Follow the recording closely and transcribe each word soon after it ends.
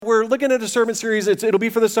we're looking at a sermon series. It'll be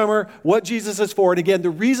for the summer, What Jesus is For. And again, the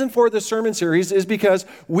reason for this sermon series is because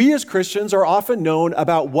we as Christians are often known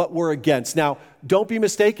about what we're against. Now, don't be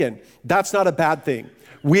mistaken. That's not a bad thing.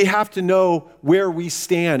 We have to know where we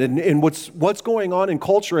stand and what's going on in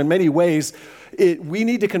culture in many ways. We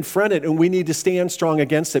need to confront it and we need to stand strong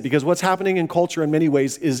against it because what's happening in culture in many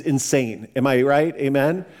ways is insane. Am I right?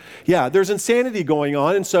 Amen? Yeah, there's insanity going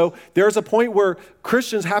on. And so there's a point where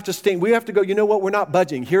Christians have to stand. We have to go, you know what? We're not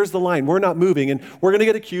budging. Here's the line. We're not moving. And we're going to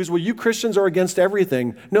get accused, well, you Christians are against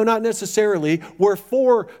everything. No, not necessarily. We're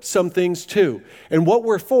for some things too. And what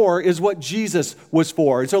we're for is what Jesus was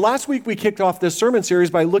for. And so last week we kicked off this sermon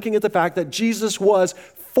series by looking at the fact that Jesus was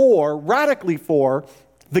radically for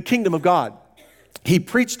the kingdom of God. He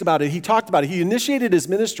preached about it. He talked about it. He initiated his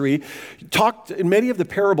ministry, talked in many of the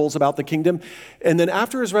parables about the kingdom. And then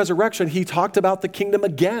after his resurrection, he talked about the kingdom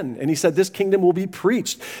again. And he said, this kingdom will be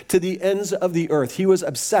preached to the ends of the earth. He was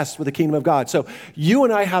obsessed with the kingdom of God. So you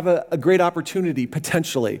and I have a great opportunity,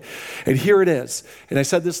 potentially. And here it is. And I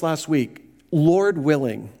said this last week, Lord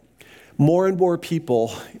willing, more and more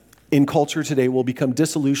people in culture today will become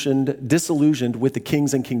disillusioned with the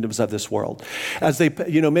kings and kingdoms of this world. As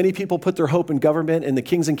many people put their hope in government and the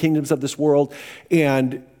kings and kingdoms of this world,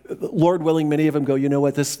 and Lord willing, many of them go, you know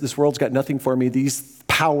what, this world's got nothing for me. These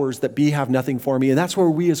powers that be have nothing for me. And that's where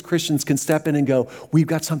we as Christians can step in and go, we've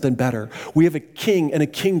got something better. We have a king and a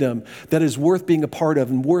kingdom that is worth being a part of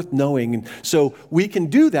and worth knowing. And so we can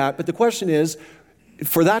do that, but the question is,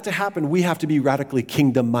 for that to happen, we have to be radically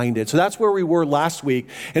kingdom-minded. So that's where we were last week,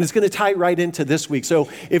 and it's going to tie right into this week. So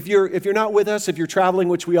if you're not with us, if you're traveling,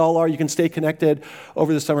 which we all are, you can stay connected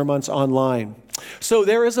over the summer months online. So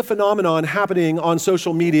there is a phenomenon happening on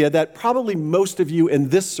social media that probably most of you in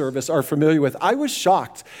this service are familiar with. I was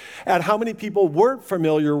shocked at how many people weren't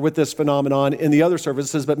familiar with this phenomenon in the other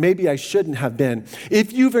services, but maybe I shouldn't have been.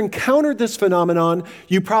 If you've encountered this phenomenon,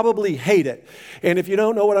 you probably hate it. And if you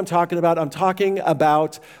don't know what I'm talking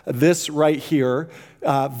about this right here,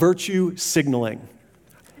 virtue signaling.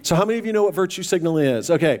 So how many of you know what virtue signaling is?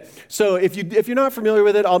 Okay, so if you're not familiar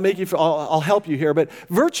with it, I'll help you here. But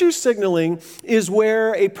virtue signaling is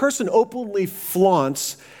where a person openly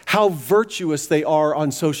flaunts how virtuous they are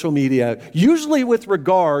on social media, usually with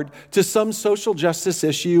regard to some social justice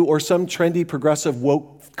issue or some trendy progressive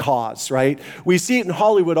woke cause, right? We see it in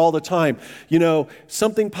Hollywood all the time. You know,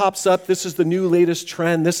 something pops up. This is the new latest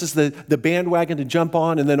trend. This is the bandwagon to jump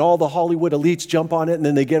on. And then all the Hollywood elites jump on it. And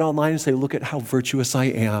then they get online and say, look at how virtuous I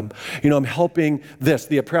am. You know, I'm helping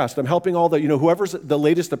the oppressed. I'm helping all whoever's the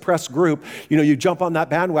latest oppressed group. You know, you jump on that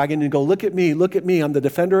bandwagon and go, look at me. I'm the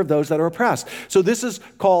defender of those that are oppressed. So this is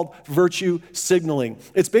called virtue signaling.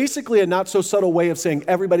 It's basically a not so subtle way of saying,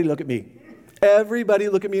 everybody look at me. Everybody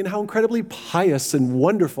look at me and how incredibly pious and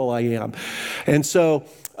wonderful I am. And so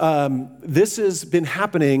this has been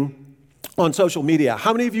happening on social media.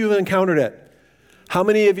 How many of you have encountered it? How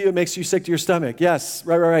many of you it makes you sick to your stomach? Yes,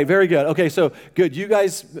 right. Very good. Okay, so good. You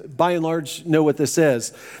guys, by and large, know what this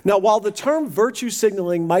is. Now, while the term virtue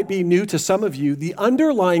signaling might be new to some of you, the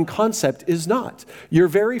underlying concept is not. You're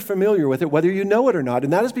very familiar with it, whether you know it or not.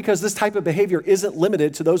 And that is because this type of behavior isn't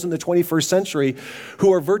limited to those in the 21st century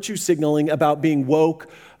who are virtue signaling about being woke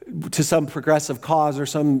to some progressive cause or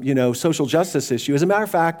some, social justice issue. As a matter of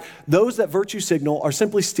fact, those that virtue signal are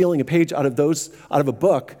simply stealing a page out of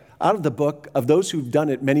the book of those who've done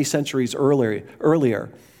it many centuries earlier.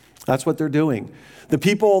 That's what they're doing. The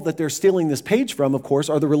people that they're stealing this page from, of course,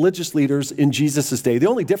 are the religious leaders in Jesus' day. The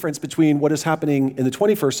only difference between what is happening in the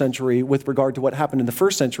 21st century with regard to what happened in the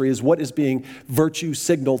first century is what is being virtue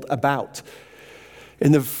signaled about.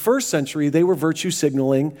 In the first century, they were virtue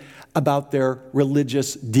signaling about their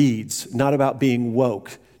religious deeds, not about being woke.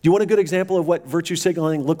 Do you want a good example of what virtue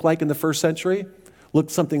signaling looked like in the first century?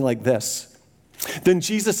 Looked something like this. Then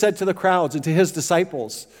Jesus said to the crowds and to his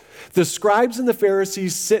disciples, the scribes and the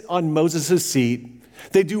Pharisees sit on Moses' seat.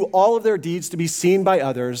 They do all of their deeds to be seen by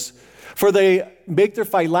others, for they make their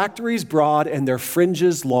phylacteries broad and their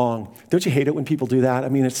fringes long. Don't you hate it when people do that? I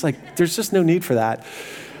mean, it's like, there's just no need for that.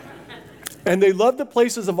 And they love the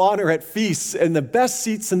places of honor at feasts and the best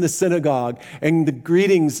seats in the synagogue and the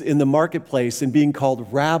greetings in the marketplace and being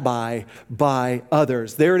called rabbi by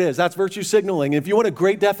others. There it is. That's virtue signaling. And if you want a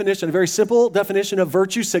great definition, a very simple definition of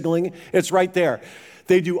virtue signaling, it's right there.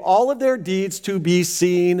 They do all of their deeds to be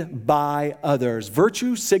seen by others.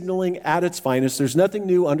 Virtue signaling at its finest. There's nothing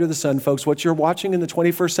new under the sun, folks. What you're watching in the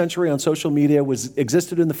 21st century on social media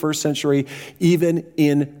existed in the first century, even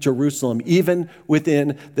in Jerusalem, even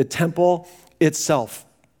within the temple itself.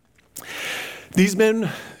 These men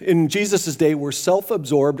in Jesus' day were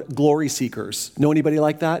self-absorbed glory seekers. Know anybody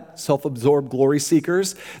like that? Self-absorbed glory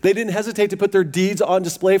seekers. They didn't hesitate to put their deeds on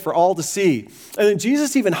display for all to see. And then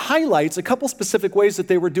Jesus even highlights a couple specific ways that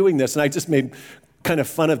they were doing this. And I just made kind of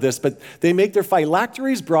fun of this, but they make their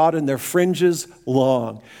phylacteries broad and their fringes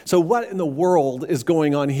long. So what in the world is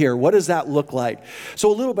going on here? What does that look like? So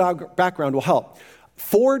a little background will help.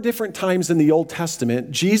 4 different times in the Old Testament,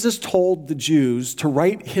 Jesus told the Jews to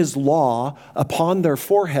write his law upon their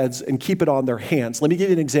foreheads and keep it on their hands. Let me give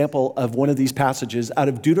you an example of one of these passages out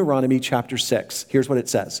of Deuteronomy chapter 6. Here's what it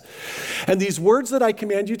says. And these words that I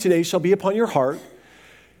command you today shall be upon your heart.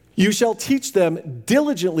 You shall teach them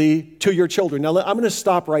diligently to your children. Now, I'm going to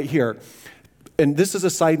stop right here. And this is a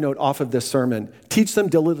side note off of this sermon. Teach them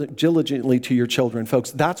diligently to your children. Folks,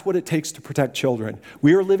 that's what it takes to protect children.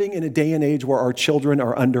 We are living in a day and age where our children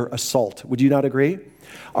are under assault. Would you not agree?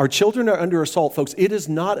 Our children are under assault, folks. It is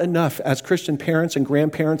not enough as Christian parents and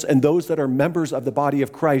grandparents and those that are members of the body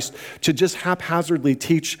of Christ to just haphazardly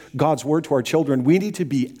teach God's word to our children. We need to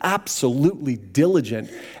be absolutely diligent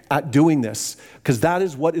at doing this because that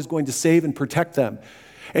is what is going to save and protect them.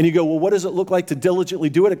 And you go, well, what does it look like to diligently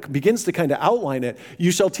do it? It begins to kind of outline it.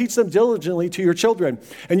 You shall teach them diligently to your children.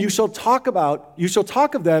 And you shall talk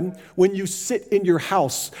of them when you sit in your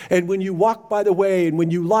house and when you walk by the way and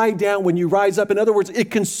when you lie down, when you rise up. In other words, it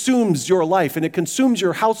consumes your life and it consumes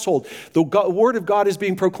your household. The word of God is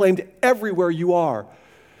being proclaimed everywhere you are.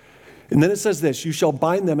 And then it says this, you shall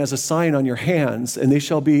bind them as a sign on your hands and they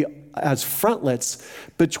shall be as frontlets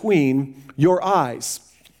between your eyes.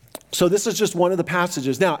 So this is just one of the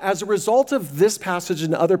passages. Now, as a result of this passage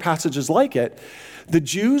and other passages like it, the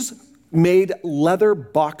Jews made leather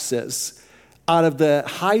boxes out of the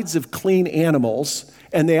hides of clean animals,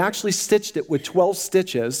 and they actually stitched it with 12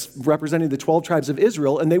 stitches representing the 12 tribes of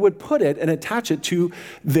Israel, and they would put it and attach it to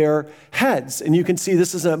their heads. And you can see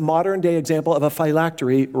this is a modern day example of a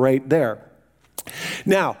phylactery right there.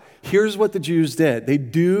 Now, here's what the Jews did. They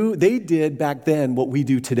did back then what we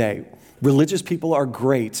do today. Religious people are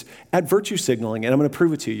great at virtue signaling, and I'm going to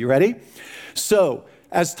prove it to you. You ready? So,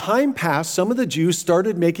 as time passed, some of the Jews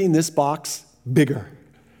started making this box bigger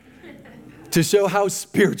to show how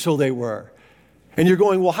spiritual they were. And you're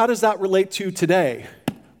going, well, how does that relate to today?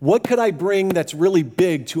 What could I bring that's really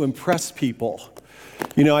big to impress people?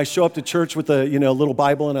 You know, I show up to church with a little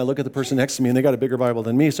Bible, and I look at the person next to me, and they got a bigger Bible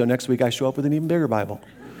than me, so next week I show up with an even bigger Bible,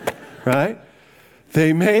 right?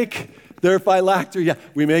 They make their phylactery,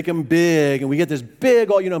 we make them big, and we get this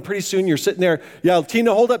big, pretty soon you're sitting there,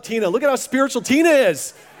 Tina, hold up, Tina. Look at how spiritual Tina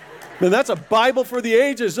is. And that's a Bible for the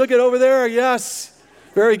ages. Look at over there, yes.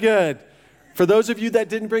 Very good. For those of you that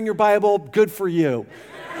didn't bring your Bible, good for you.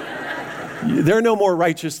 They're no more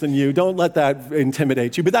righteous than you. Don't let that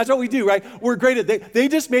intimidate you. But that's what we do, right? We're great at it. They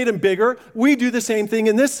just made them bigger. We do the same thing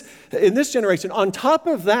in this generation. On top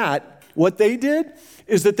of that, what they did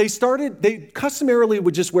is that they customarily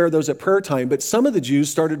would just wear those at prayer time, but some of the Jews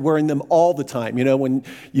started wearing them all the time. You know, when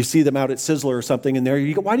you see them out at Sizzler or something in there,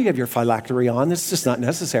 you go, why do you have your phylactery on? This is just not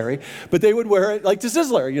necessary. But they would wear it like to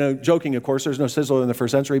Sizzler, joking, of course, there's no Sizzler in the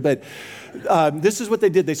first century, but this is what they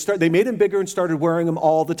did. They made them bigger and started wearing them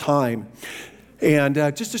all the time. And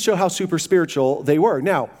just to show how super spiritual they were.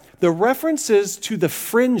 Now, the references to the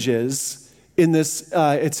fringes in this,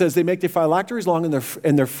 it says they make their phylacteries long and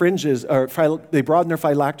their fringes, they broaden their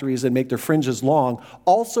phylacteries and make their fringes long,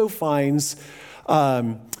 also finds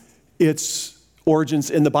its origins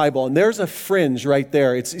in the Bible. And there's a fringe right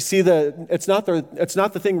there. It's not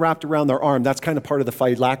the thing wrapped around their arm. That's kind of part of the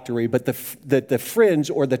phylactery, but the fringe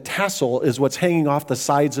or the tassel is what's hanging off the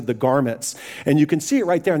sides of the garments. And you can see it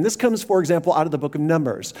right there. And this comes, for example, out of the book of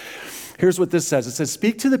Numbers. Here's what this says. It says,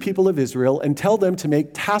 speak to the people of Israel and tell them to make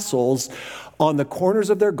tassels on the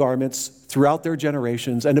corners of their garments throughout their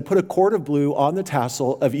generations, and to put a cord of blue on the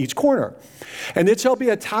tassel of each corner. And it shall be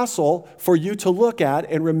a tassel for you to look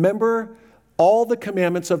at and remember all the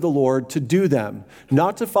commandments of the Lord to do them,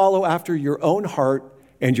 not to follow after your own heart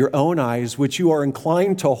and your own eyes, which you are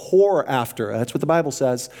inclined to whore after. That's what the Bible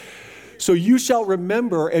says. So you shall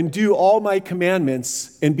remember and do all my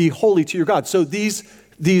commandments and be holy to your God. So these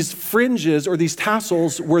fringes or these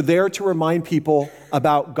tassels were there to remind people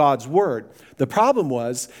about God's word. The problem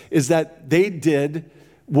is that they did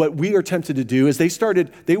what we are tempted to do is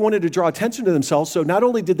they wanted to draw attention to themselves. So not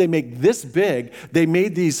only did they make this big, they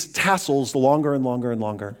made these tassels longer and longer and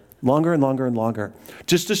longer. Longer and longer and longer,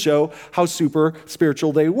 just to show how super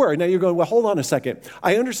spiritual they were. Now you're going, well, hold on a second.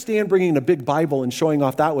 I understand bringing a big Bible and showing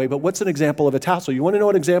off that way, but what's an example of a tassel? You want to know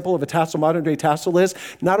what an example of a tassel, modern day tassel is?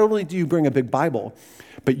 Not only do you bring a big Bible,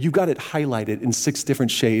 but you got it highlighted in 6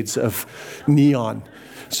 different shades of neon.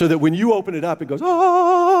 So that when you open it up, it goes,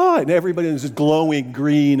 ah, and everybody is just glowing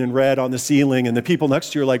green and red on the ceiling, and the people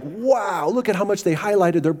next to you are like, wow, look at how much they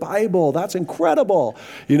highlighted their Bible. That's incredible,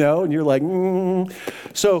 and you're like,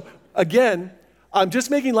 So again, I'm just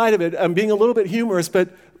making light of it. I'm being a little bit humorous, but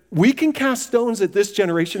we can cast stones at this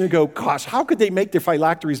generation and go, gosh, how could they make their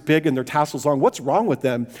phylacteries big and their tassels long? What's wrong with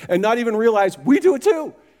them? And not even realize we do it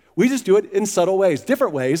too. We just do it in subtle ways,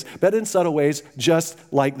 different ways, but in subtle ways, just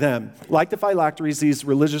like them. Like the phylacteries, these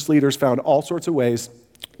religious leaders found all sorts of ways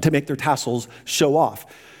to make their tassels show off.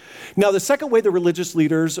 Now, the second way the religious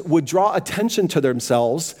leaders would draw attention to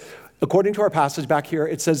themselves, according to our passage back here,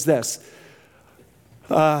 it says this.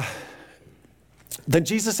 Then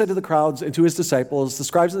Jesus said to the crowds and to his disciples, the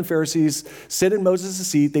scribes and the Pharisees sit in Moses'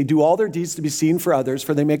 seat. They do all their deeds to be seen for others,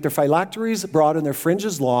 for they make their phylacteries broad and their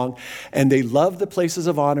fringes long, and they love the places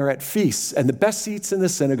of honor at feasts and the best seats in the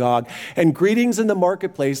synagogue and greetings in the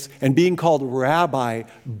marketplace and being called rabbi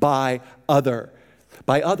by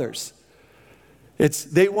others.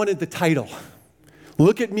 They wanted the title.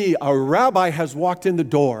 Look at me, a rabbi has walked in the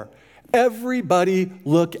door. Everybody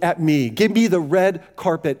look at me. Give me the red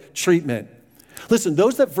carpet treatment. Listen,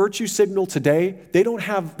 those that virtue signal today, they don't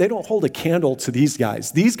hold a candle to these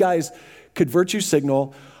guys. These guys could virtue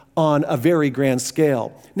signal on a very grand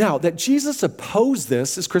scale. Now, that Jesus opposed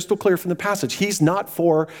this is crystal clear from the passage. He's not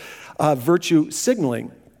for virtue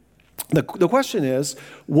signaling. The question is,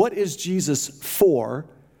 what is Jesus for,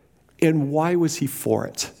 and why was he for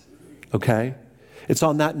it? Okay? It's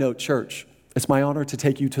on that note, church. It's my honor to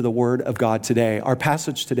take you to the Word of God today. Our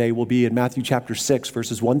passage today will be in Matthew chapter 6,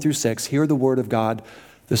 verses 1 through 6. Hear the Word of God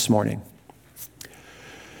this morning.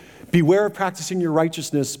 Beware of practicing your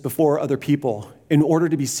righteousness before other people in order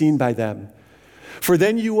to be seen by them. For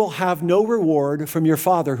then you will have no reward from your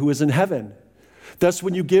Father who is in heaven. Thus,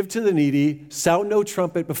 when you give to the needy, sound no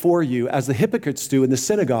trumpet before you, as the hypocrites do in the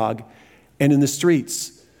synagogue and in the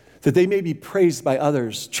streets, that they may be praised by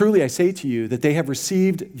others. Truly, I say to you that they have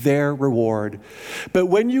received their reward. But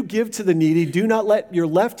when you give to the needy, do not let your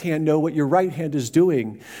left hand know what your right hand is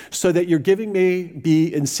doing, so that your giving may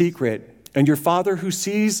be in secret, and your Father who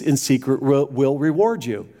sees in secret will reward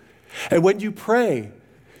you. And when you pray,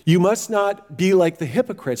 you must not be like the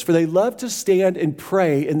hypocrites, for they love to stand and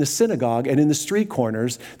pray in the synagogue and in the street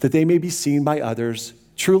corners, that they may be seen by others.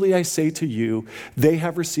 Truly, I say to you, they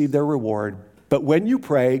have received their reward. But when you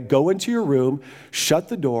pray, go into your room, shut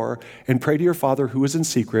the door, and pray to your Father who is in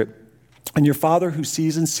secret, and your Father who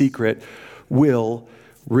sees in secret will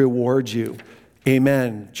reward you.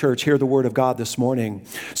 Amen. Church, hear the word of God this morning.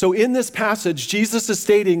 So in this passage, Jesus is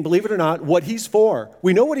stating, believe it or not, what he's for.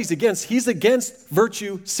 We know what he's against. He's against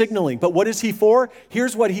virtue signaling. But what is he for?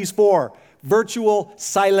 Here's what he's for. Virtual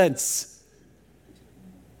silence.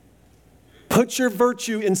 Put your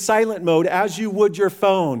virtue in silent mode as you would your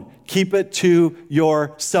phone. Keep it to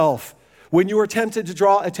yourself. When you are tempted to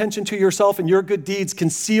draw attention to yourself and your good deeds,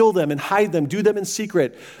 conceal them and hide them. Do them in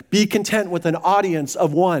secret. Be content with an audience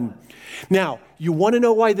of one. Now, you want to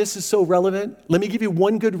know why this is so relevant? Let me give you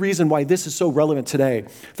one good reason why this is so relevant today.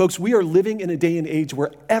 Folks, we are living in a day and age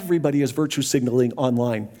where everybody is virtue signaling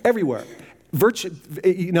online. Everywhere.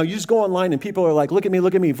 You just go online and people are like, look at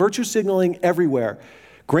me. Virtue signaling everywhere.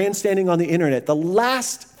 Grandstanding on the internet. The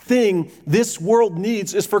last thing this world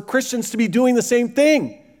needs is for Christians to be doing the same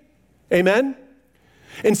thing. Amen?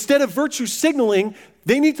 Instead of virtue signaling,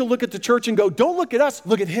 they need to look at the church and go, don't look at us,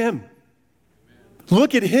 look at him.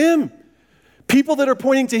 Look at him. People that are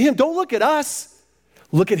pointing to him, don't look at us,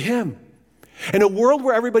 look at him. In a world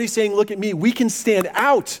where everybody's saying, look at me, we can stand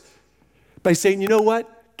out by saying, you know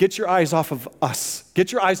what? Get your eyes off of us.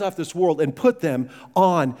 Get your eyes off this world and put them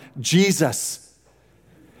on Jesus.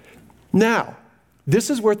 Now, this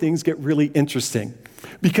is where things get really interesting,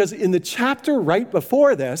 because in the chapter right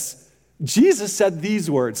before this, Jesus said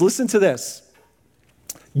these words. Listen to this.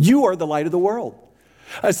 You are the light of the world.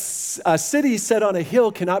 A city set on a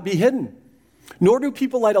hill cannot be hidden, nor do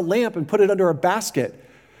people light a lamp and put it under a basket,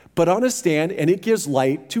 but on a stand, and it gives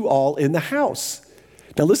light to all in the house.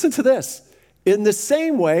 Now listen to this. In the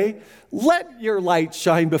same way, let your light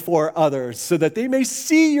shine before others, so that they may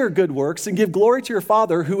see your good works and give glory to your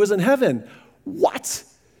Father who is in heaven. What?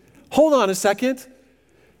 Hold on a second.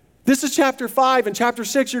 This is chapter 5. In chapter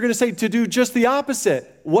 6, you're going to say to do just the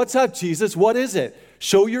opposite. What's up, Jesus? What is it?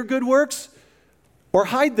 Show your good works or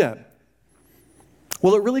hide them?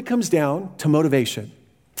 Well, it really comes down to motivation.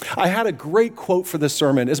 I had a great quote for this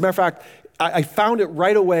sermon. As a matter of fact, I found it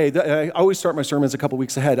right away. I always start my sermons a couple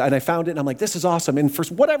weeks ahead, and I found it, and I'm like, this is awesome. And for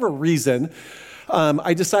whatever reason,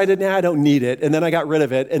 I decided, I don't need it. And then I got rid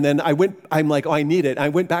of it, and then I'm like, oh, I need it. I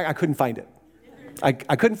went back, I couldn't find it. I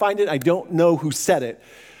couldn't find it. I don't know who said it.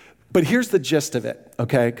 But here's the gist of it,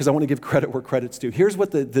 okay? Because I want to give credit where credit's due. Here's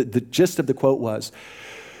what the gist of the quote was.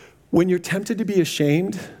 When you're tempted to be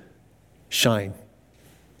ashamed, shine.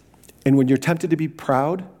 And when you're tempted to be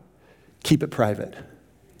proud, keep it private.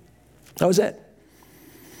 That was it.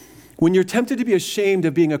 When you're tempted to be ashamed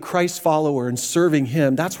of being a Christ follower and serving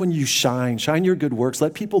him, that's when you shine. Shine your good works.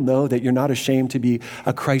 Let people know that you're not ashamed to be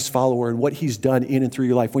a Christ follower and what he's done in and through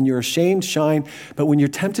your life. When you're ashamed, shine. But when you're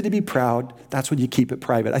tempted to be proud, that's when you keep it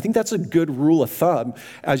private. I think that's a good rule of thumb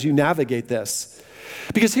as you navigate this.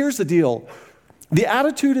 Because here's the deal. The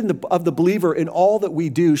attitude of the believer in all that we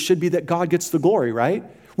do should be that God gets the glory, right?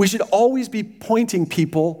 We should always be pointing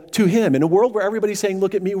people to him. In a world where everybody's saying,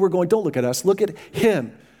 look at me, we're going, don't look at us, look at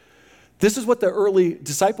him. This is what the early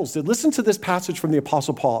disciples did. Listen to this passage from the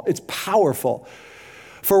Apostle Paul. It's powerful.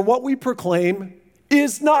 For what we proclaim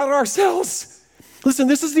is not ourselves. Listen,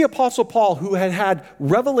 this is the Apostle Paul who had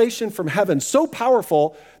revelation from heaven so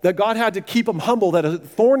powerful that God had to keep him humble, that a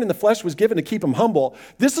thorn in the flesh was given to keep him humble.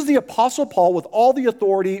 This is the Apostle Paul with all the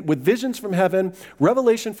authority, with visions from heaven,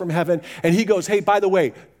 revelation from heaven, and he goes, hey, by the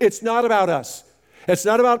way, it's not about us. It's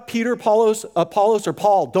not about Peter, Apollos, or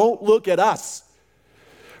Paul. Don't look at us.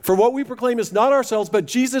 For what we proclaim is not ourselves, but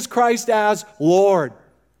Jesus Christ as Lord.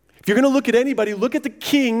 If you're going to look at anybody, look at the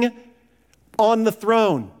King on the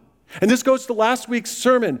throne. And this goes to last week's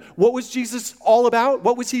sermon. What was Jesus all about?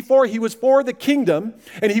 What was he for? He was for the kingdom,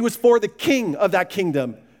 and he was for the king of that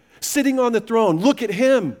kingdom, sitting on the throne. Look at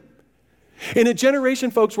him. In a generation,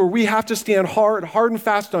 folks, where we have to stand hard and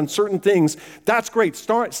fast on certain things, that's great.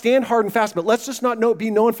 Stand hard and fast, but let's just not be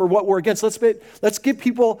known for what we're against. Let's give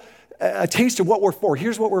people a taste of what we're for.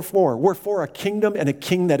 Here's what we're for. We're for a kingdom and a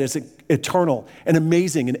king that is eternal and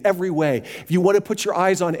amazing in every way. If you want to put your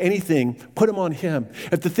eyes on anything, put them on him.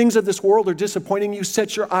 If the things of this world are disappointing you,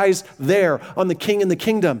 set your eyes there on the king and the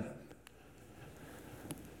kingdom.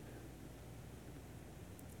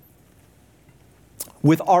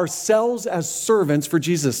 With ourselves as servants for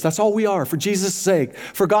Jesus. That's all we are, for Jesus' sake.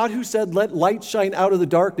 For God who said, let light shine out of the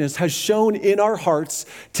darkness, has shone in our hearts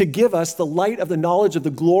to give us the light of the knowledge of the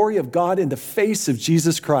glory of God in the face of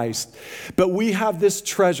Jesus Christ. But we have this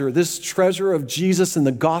treasure of Jesus in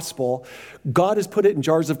the gospel. God has put it in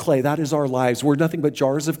jars of clay. That is our lives. We're nothing but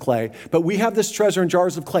jars of clay. But we have this treasure in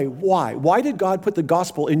jars of clay. Why? Why did God put the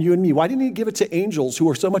gospel in you and me? Why didn't he give it to angels who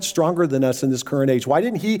are so much stronger than us in this current age? Why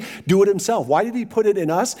didn't he do it himself? Why did he put it in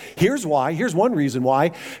us? Here's why. Here's one reason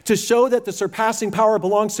why. To show that the surpassing power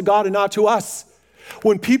belongs to God and not to us.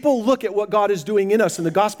 When people look at what God is doing in us and the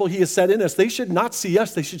gospel he has set in us, they should not see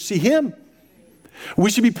us. They should see him. We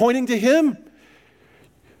should be pointing to him.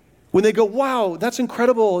 When they go, wow, that's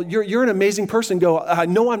incredible. You're an amazing person. Go,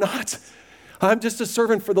 no, I'm not. I'm just a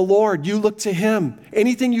servant for the Lord. You look to him.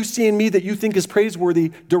 Anything you see in me that you think is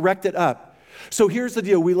praiseworthy, direct it up. So here's the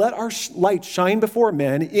deal. We let our light shine before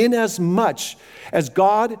men in as much as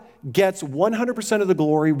God gets 100% of the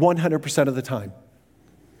glory 100% of the time.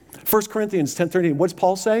 1 Corinthians 10:13, what does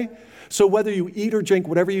Paul say? So whether you eat or drink,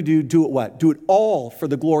 whatever you do, do it what? Do it all for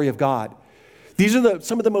the glory of God. These are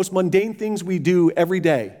some of the most mundane things we do every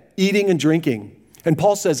day. Eating and drinking. And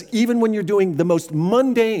Paul says, even when you're doing the most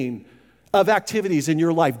mundane of activities in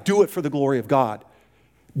your life, do it for the glory of God.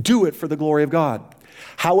 Do it for the glory of God.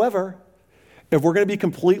 However, if we're going to be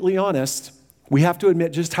completely honest, we have to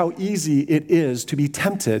admit just how easy it is to be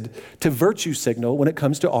tempted to virtue signal when it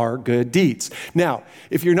comes to our good deeds. Now,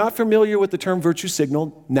 if you're not familiar with the term virtue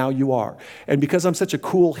signal, now you are. And because I'm such a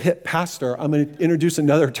cool, hip pastor, I'm going to introduce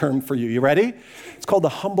another term for you. You ready? It's called the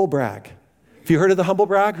humble brag. Have you heard of the humble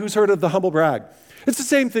brag? Who's heard of the humble brag? It's the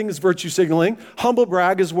same thing as virtue signaling. Humble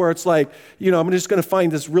brag is where it's like, I'm just going to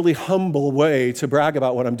find this really humble way to brag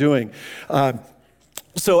about what I'm doing.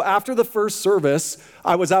 So after the first service,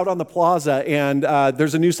 I was out on the plaza, and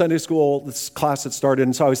there's a new Sunday school class that started,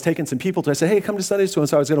 and so I was taking some people to, I said, hey, come to Sunday school, and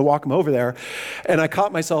so I was going to walk them over there, and I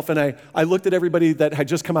caught myself, and I looked at everybody that had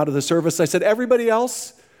just come out of the service. I said, everybody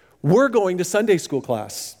else, we're going to Sunday school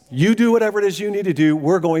class. You do whatever it is you need to do.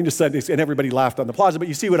 We're going to Sunday school. And everybody laughed on the plaza, but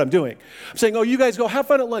you see what I'm doing. I'm saying, you guys go have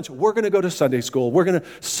fun at lunch. We're going to go to Sunday school. We're going to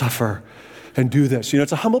suffer and do this.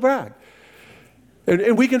 It's a humble brag.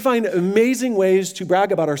 And we can find amazing ways to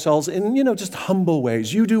brag about ourselves in, just humble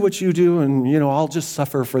ways. You do what you do, and, I'll just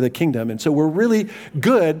suffer for the kingdom. And so we're really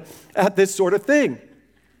good at this sort of thing.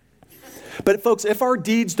 But folks, if our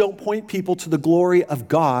deeds don't point people to the glory of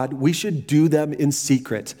God, we should do them in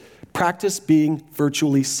secret. Practice being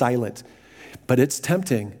virtually silent. But it's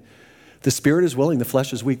tempting. The spirit is willing, the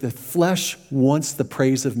flesh is weak. The flesh wants the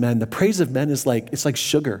praise of men. The praise of men is it's like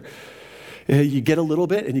sugar. You get a little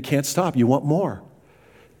bit and you can't stop. You want more.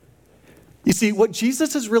 You see, what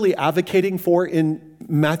Jesus is really advocating for in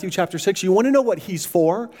Matthew chapter 6, you want to know what he's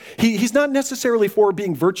for? He's not necessarily for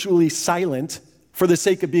being virtually silent for the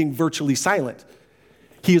sake of being virtually silent.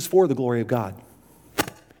 He is for the glory of God.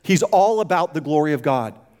 He's all about the glory of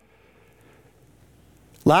God.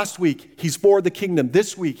 Last week, he's for the kingdom.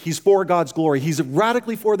 This week, he's for God's glory. He's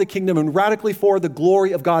radically for the kingdom and radically for the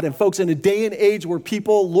glory of God. And folks, in a day and age where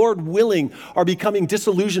people, Lord willing, are becoming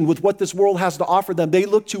disillusioned with what this world has to offer them, they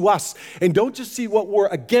look to us and don't just see what we're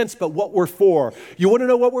against, but what we're for. You want to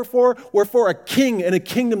know what we're for? We're for a king and a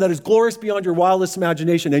kingdom that is glorious beyond your wildest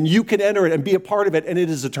imagination, and you can enter it and be a part of it, and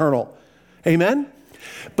it is eternal. Amen?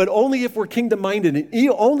 But only if we're kingdom-minded, and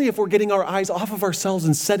only if we're getting our eyes off of ourselves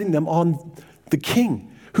and setting them on the king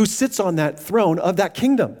who sits on that throne of that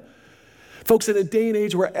kingdom. Folks, in a day and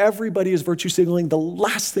age where everybody is virtue signaling, the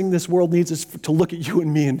last thing this world needs is to look at you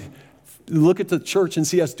and me and look at the church and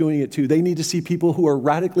see us doing it too. They need to see people who are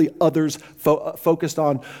radically others focused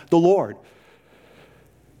on the Lord.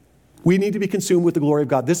 We need to be consumed with the glory of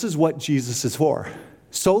God. This is what Jesus is for.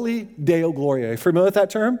 Soli Deo Gloria. Are you familiar with that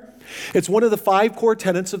term? It's one of the 5 core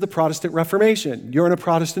tenets of the Protestant Reformation. You're in a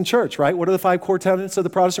Protestant church, right? What are the 5 core tenets of the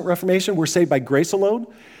Protestant Reformation? We're saved by grace alone,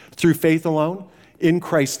 through faith alone, in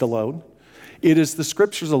Christ alone. It is the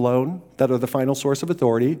scriptures alone that are the final source of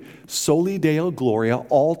authority. Soli Deo Gloria,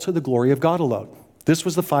 all to the glory of God alone. This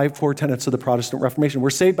was the 5 core tenets of the Protestant Reformation. We're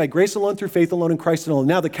saved by grace alone, through faith alone, in Christ alone.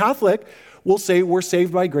 Now, the Catholic will say we're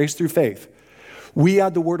saved by grace through faith. We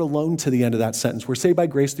add the word alone to the end of that sentence. We're saved by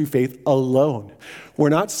grace through faith alone. We're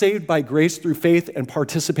not saved by grace through faith and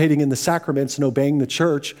participating in the sacraments and obeying the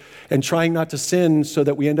church and trying not to sin so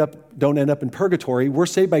that we don't end up in purgatory. We're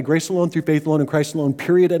saved by grace alone, through faith alone, in Christ alone,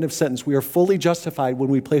 period, end of sentence. We are fully justified when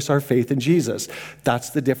we place our faith in Jesus. That's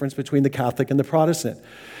the difference between the Catholic and the Protestant.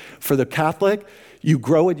 For the Catholic, you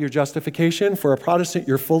grow in your justification. For a Protestant,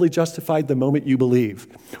 you're fully justified the moment you believe.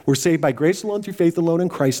 We're saved by grace alone, through faith alone, in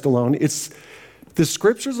Christ alone. It's the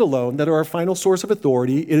scriptures alone that are our final source of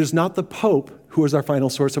authority. It is not the Pope who is our final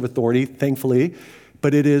source of authority, thankfully,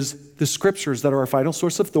 but it is the scriptures that are our final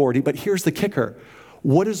source of authority. But here's the kicker.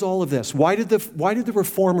 What is all of this? Why did the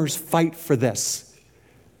reformers fight for this?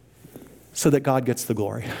 So that God gets the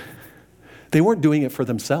glory. They weren't doing it for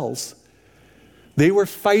themselves. They were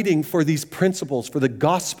fighting for these principles, for the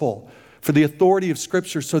gospel, for the authority of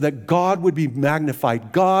scripture, so that God would be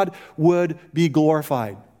magnified. God would be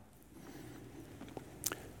glorified.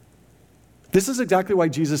 This is exactly why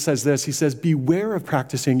Jesus says this. He says, beware of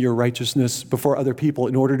practicing your righteousness before other people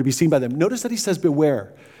in order to be seen by them. Notice that he says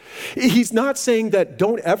beware. He's not saying that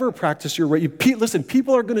don't ever practice your righteousness. Listen,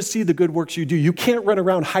 people are going to see the good works you do. You can't run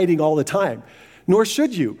around hiding all the time, nor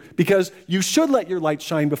should you, because you should let your light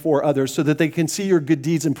shine before others so that they can see your good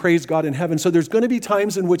deeds and praise God in heaven. So there's going to be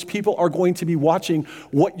times in which people are going to be watching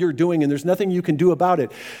what you're doing, and there's nothing you can do about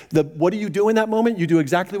it. What do you do in that moment? You do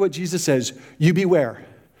exactly what Jesus says. You beware.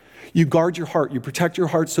 You guard your heart. You protect your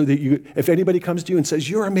heart so that if anybody comes to you and says,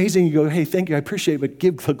 you're amazing, you go, hey, thank you, I appreciate it, but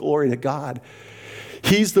give the glory to God.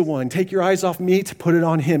 He's the one. Take your eyes off me to put it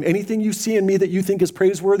on him. Anything you see in me that you think is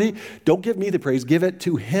praiseworthy, don't give me the praise. Give it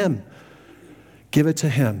to him. Give it to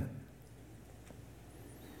him.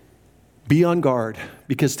 Be on guard,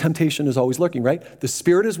 because temptation is always lurking, right? The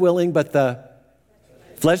spirit is willing, but the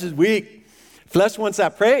flesh is weak. Flesh wants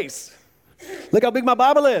that praise. Look how big my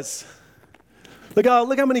Bible is. Look how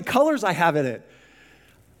many colors I have in it.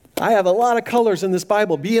 I have a lot of colors in this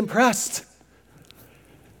Bible. Be impressed.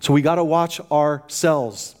 So we got to watch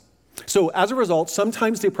ourselves. So as a result,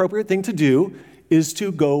 sometimes the appropriate thing to do is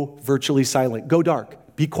to go virtually silent. Go dark.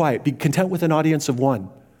 Be quiet. Be content with an audience of one.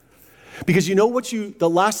 Because you know the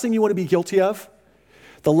last thing you want to be guilty of?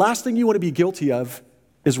 The last thing you want to be guilty of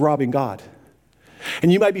is robbing God.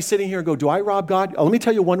 And you might be sitting here and go, do I rob God? Let me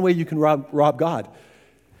tell you one way you can rob God.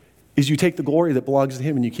 Is you take the glory that belongs to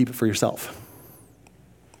him and you keep it for yourself.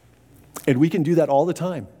 And we can do that all the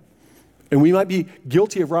time. And we might be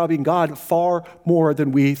guilty of robbing God far more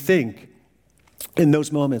than we think in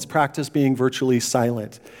those moments. Practice being virtually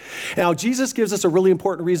silent. Now, Jesus gives us a really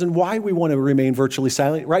important reason why we want to remain virtually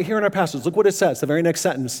silent. Right here in our passage, look what it says, the very next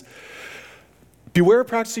sentence. Beware of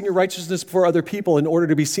practicing your righteousness before other people in order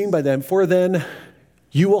to be seen by them, for then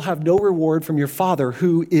you will have no reward from your Father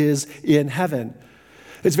who is in heaven.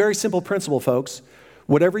 It's a very simple principle, folks.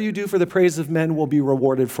 Whatever you do for the praise of men will be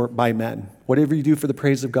rewarded by men. Whatever you do for the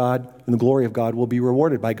praise of God and the glory of God will be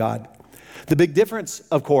rewarded by God. The big difference,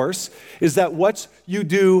 of course, is that what you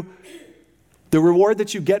do, the reward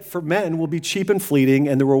that you get from men will be cheap and fleeting,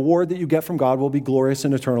 and the reward that you get from God will be glorious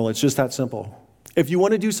and eternal. It's just that simple. If you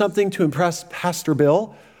want to do something to impress Pastor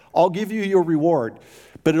Bill, I'll give you your reward,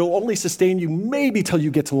 but it'll only sustain you maybe till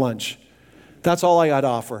you get to lunch. That's all I got to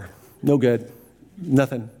offer. No good.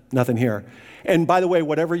 Nothing here. And by the way,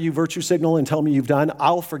 whatever you virtue signal and tell me you've done,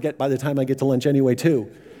 I'll forget by the time I get to lunch anyway,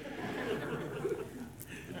 too.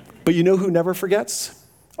 But you know who never forgets?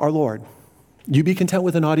 Our Lord. You be content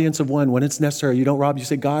with an audience of one when it's necessary. You don't rob. You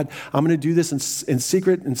say, God, I'm going to do this in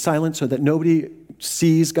secret and silent so that nobody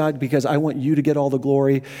sees, God, because I want you to get all the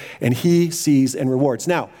glory. And he sees and rewards.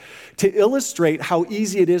 Now, to illustrate how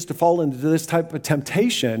easy it is to fall into this type of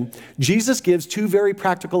temptation, Jesus gives two very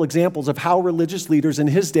practical examples of how religious leaders in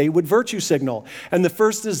his day would virtue signal. And the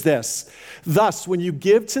first is this: thus, when you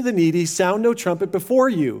give to the needy, sound no trumpet before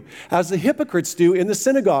you, as the hypocrites do in the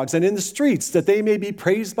synagogues and in the streets, that they may be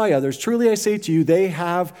praised by others. Truly I say to you, they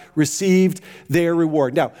have received their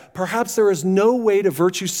reward. Now, perhaps there is no way to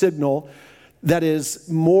virtue signal that is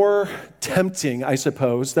more tempting, I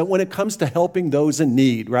suppose, than when it comes to helping those in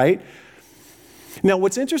need, right? Now,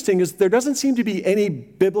 what's interesting is there doesn't seem to be any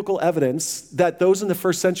biblical evidence that those in the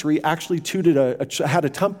first century actually had a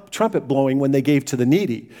trumpet blowing when they gave to the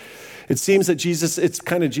needy. It seems that it's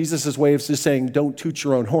kind of Jesus' way of just saying, don't toot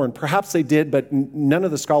your own horn. Perhaps they did, but none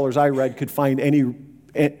of the scholars I read could find any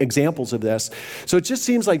examples of this. So it just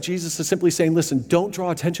seems like Jesus is simply saying, listen, don't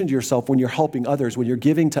draw attention to yourself when you're helping others, when you're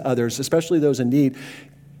giving to others, especially those in need.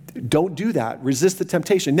 Don't do that. Resist the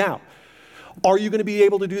temptation. Now, are you going to be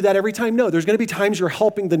able to do that every time? No, there's going to be times you're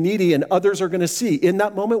helping the needy and others are going to see. In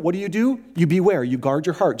that moment, what do? You beware. You guard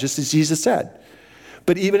your heart, just as Jesus said.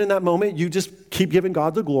 But even in that moment, you just keep giving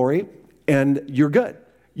God the glory and you're good.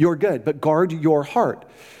 You're good, but guard your heart.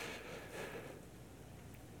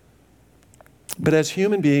 But as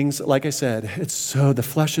human beings, like I said, the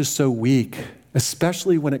flesh is so weak,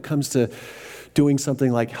 especially when it comes to doing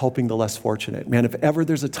something like helping the less fortunate. Man, if ever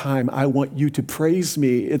there's a time I want you to praise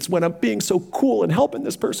me, it's when I'm being so cool and helping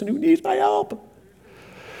this person who needs my help.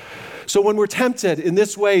 So when we're tempted in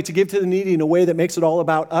this way to give to the needy in a way that makes it all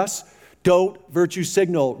about us, don't virtue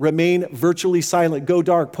signal. Remain virtually silent. Go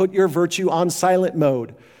dark. Put your virtue on silent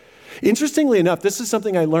mode. Interestingly enough, this is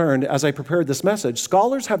something I learned as I prepared this message.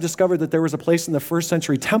 Scholars have discovered that there was a place in the first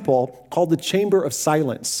century temple called the Chamber of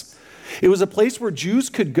Silence. It was a place where Jews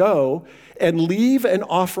could go and leave an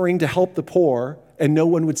offering to help the poor, and no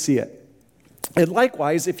one would see it. And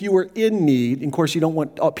likewise, if you were in need, and of course you don't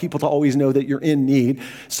want people to always know that you're in need,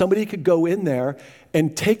 somebody could go in there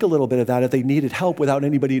and take a little bit of that if they needed help without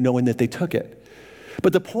anybody knowing that they took it.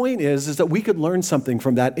 But the point is that we could learn something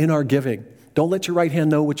from that in our giving. Don't let your right hand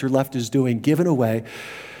know what your left is doing. Give in a way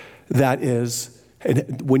that is,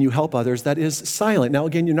 and when you help others, that is silent. Now,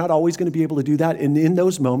 again, you're not always going to be able to do that. And in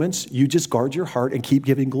those moments, you just guard your heart and keep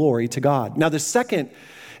giving glory to God. Now, the second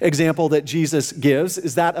example that Jesus gives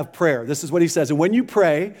is that of prayer. This is what he says. And when you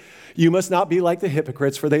pray, you must not be like the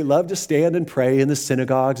hypocrites, for they love to stand and pray in the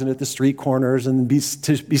synagogues and at the street corners and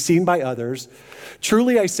to be seen by others.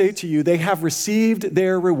 Truly, I say to you, they have received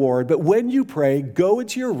their reward. But when you pray, go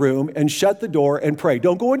into your room and shut the door and pray.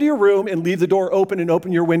 Don't go into your room and leave the door open and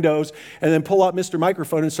open your windows and then pull out Mr.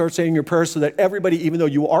 Microphone and start saying your prayers so that everybody, even though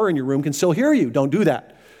you are in your room, can still hear you. Don't do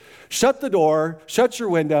that. Shut the door, shut your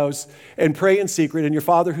windows, and pray in secret, and your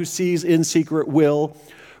Father who sees in secret will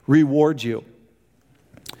reward you.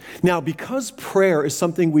 Now, because prayer is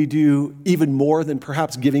something we do even more than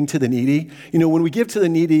perhaps giving to the needy, when we give to the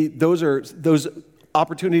needy, those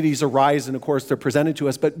opportunities arise, and of course they're presented to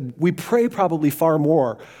us, but we pray probably far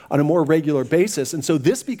more on a more regular basis. And so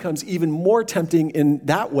this becomes even more tempting in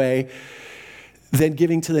that way than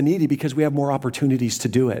giving to the needy because we have more opportunities to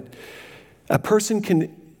do it. A person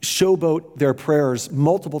can showboat their prayers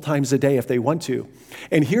multiple times a day if they want to.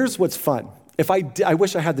 And here's what's fun. I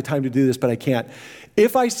wish I had the time to do this, but I can't.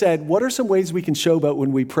 If I said, what are some ways we can showboat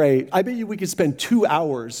when we pray? I bet you we could spend 2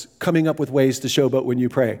 hours coming up with ways to showboat when you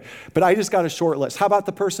pray. But I just got a short list. How about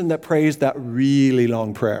the person that prays that really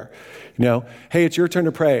long prayer? Hey, it's your turn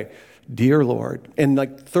to pray. Dear Lord. And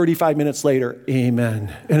like 35 minutes later,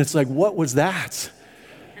 amen. And it's like, what was that?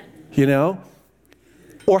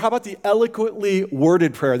 Or how about the eloquently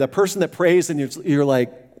worded prayer? That person that prays and you're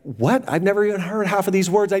like, what? I've never even heard half of these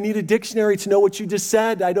words. I need a dictionary to know what you just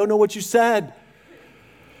said. I don't know what you said.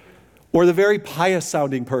 Or the very pious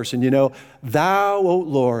sounding person, thou, O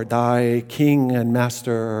Lord, thy King and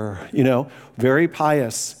Master, very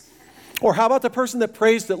pious. Or how about the person that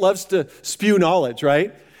prays that loves to spew knowledge,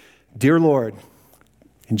 right? Dear Lord,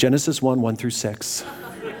 in Genesis 1:1-6,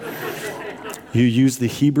 you use the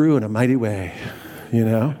Hebrew in a mighty way,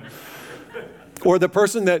 Or the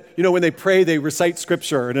person that, when they pray, they recite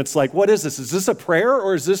scripture, and it's like, what is this? Is this a prayer,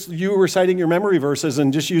 or is this you reciting your memory verses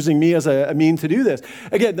and just using me as a mean to do this?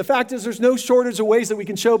 Again, the fact is there's no shortage of ways that we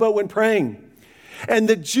can showboat when praying. And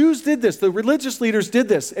the Jews did this. The religious leaders did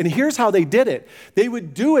this. And here's how they did it. They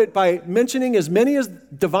would do it by mentioning as many as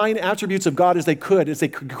divine attributes of God as they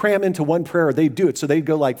could cram into one prayer. They'd do it. So they'd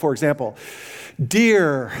go like, for example,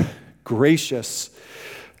 dear, gracious,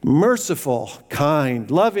 merciful, kind,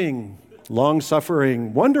 loving,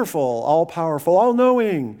 long-suffering, wonderful, all-powerful,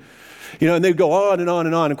 all-knowing. And they'd go on and on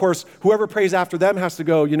and on. Of course, whoever prays after them has to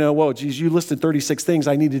go, whoa, geez, you listed 36 things.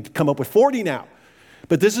 I need to come up with 40 now.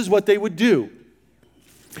 But this is what they would do.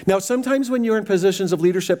 Now, sometimes when you're in positions of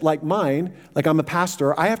leadership like mine, like I'm a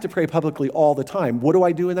pastor, I have to pray publicly all the time. What do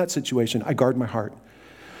I do in that situation? I guard my heart.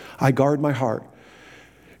 I guard my heart.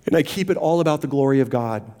 And I keep it all about the glory of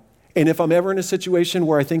God. And if I'm ever in a situation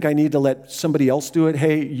where I think I need to let somebody else do it,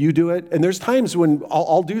 hey, you do it. And there's times when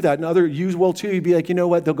I'll do that, and you will too. You'd be like, you know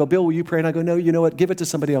what? They'll go, Bill, will you pray? And I go, no, you know what? Give it to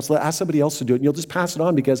somebody else. Ask somebody else to do it. And you'll just pass it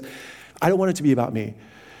on because I don't want it to be about me.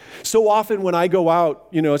 So often when I go out,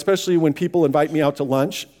 especially when people invite me out to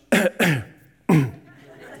lunch, it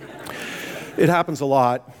happens a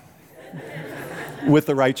lot with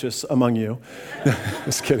the righteous among you.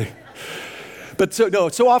 Just kidding. But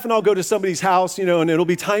so often I'll go to somebody's house, and it'll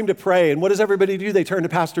be time to pray. And what does everybody do? They turn to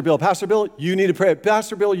Pastor Bill. Pastor Bill, you need to pray.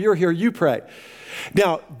 Pastor Bill, you're here, you pray.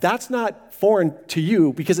 Now, that's not foreign to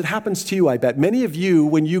you because it happens to you, I bet. Many of you,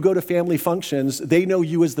 when you go to family functions, they know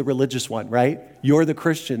you as the religious one, right? You're the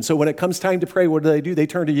Christian. So when it comes time to pray, what do? They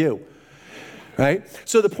turn to you, right?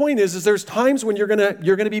 So the point is there's times when you're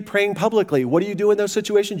gonna be praying publicly. What do you do in those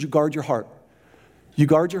situations? You guard your heart. You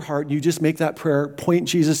guard your heart, and you just make that prayer, point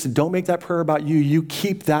Jesus, and don't make that prayer about you. You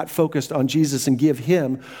keep that focused on Jesus and give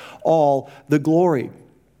him all the glory.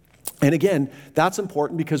 And again, that's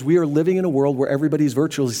important because we are living in a world where everybody's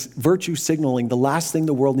virtue signaling. The last thing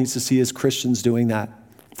the world needs to see is Christians doing that.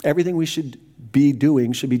 Everything we should be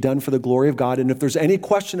doing should be done for the glory of God. And if there's any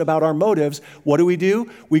question about our motives, what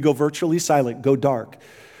do? We go virtually silent, go dark.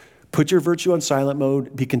 Put your virtue on silent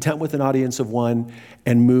mode, be content with an audience of one,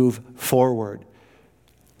 and move forward.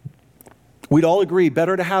 We'd all agree,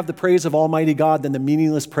 better to have the praise of Almighty God than the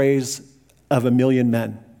meaningless praise of a million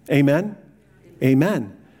men. Amen?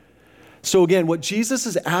 Amen. So again, what Jesus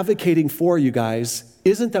is advocating for, you guys,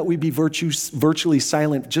 isn't that we be virtually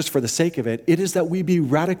silent just for the sake of it. It is that we be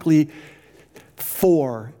radically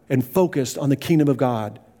for and focused on the kingdom of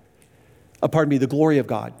God. The glory of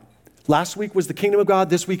God. Last week was the kingdom of God.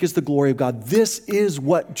 This week is the glory of God. This is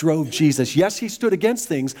what drove Jesus. Yes, he stood against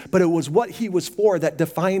things, but it was what he was for that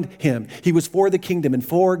defined him. He was for the kingdom and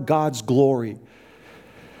for God's glory.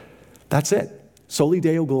 That's it. Soli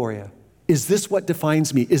Deo Gloria. Is this what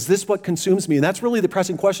defines me? Is this what consumes me? And that's really the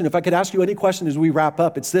pressing question. If I could ask you any question as we wrap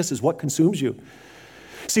up, it's this, is what consumes you?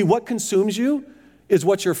 See, what consumes you is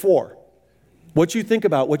what you're for. What you think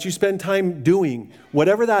about, what you spend time doing,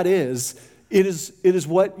 whatever that is, it is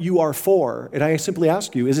what you are for. And I simply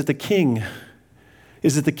ask you, is it the king?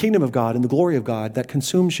 Is it the kingdom of God and the glory of God that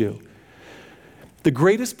consumes you? The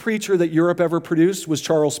greatest preacher that Europe ever produced was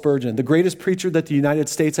Charles Spurgeon. The greatest preacher that the United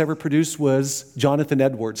States ever produced was Jonathan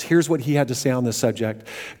Edwards. Here's what he had to say on this subject.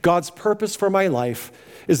 God's purpose for my life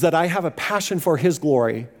is that I have a passion for his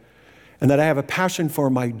glory and that I have a passion for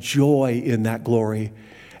my joy in that glory,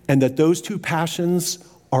 and that those two passions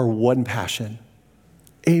are one passion.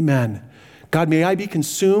 Amen. God, may I be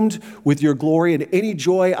consumed with your glory, and any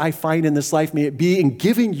joy I find in this life, may it be in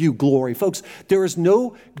giving you glory. Folks, there is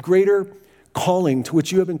no greater calling to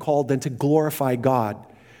which you have been called than to glorify God.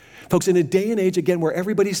 Folks, in a day and age, again, where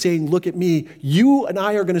everybody's saying, look at me, you and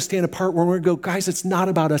I are going to stand apart where we're going to go, guys, it's not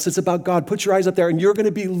about us, it's about God. Put your eyes up there, and you're going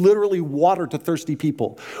to be literally water to thirsty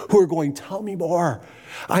people who are going, tell me more.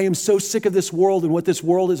 I am so sick of this world and what this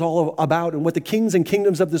world is all about and what the kings and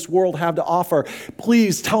kingdoms of this world have to offer.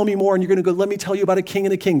 Please tell me more. And you're going to go, let me tell you about a king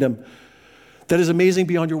and a kingdom that is amazing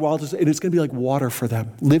beyond your wildest. And it's going to be like water for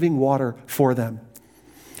them, living water for them.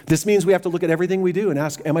 This means we have to look at everything we do and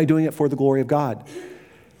ask, am I doing it for the glory of God?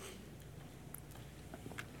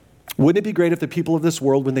 Wouldn't it be great if the people of this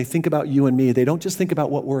world, when they think about you and me, they don't just think about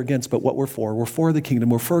what we're against, but what we're for. We're for the kingdom.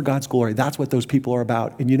 We're for God's glory. That's what those people are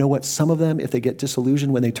about. And you know what? Some of them, if they get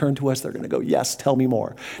disillusioned, when they turn to us, they're going to go, yes, tell me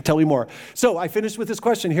more. Tell me more. So I finished with this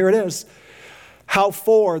question. Here it is. How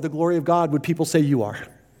for the glory of God would people say you are?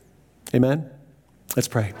 Amen? Let's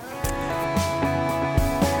pray.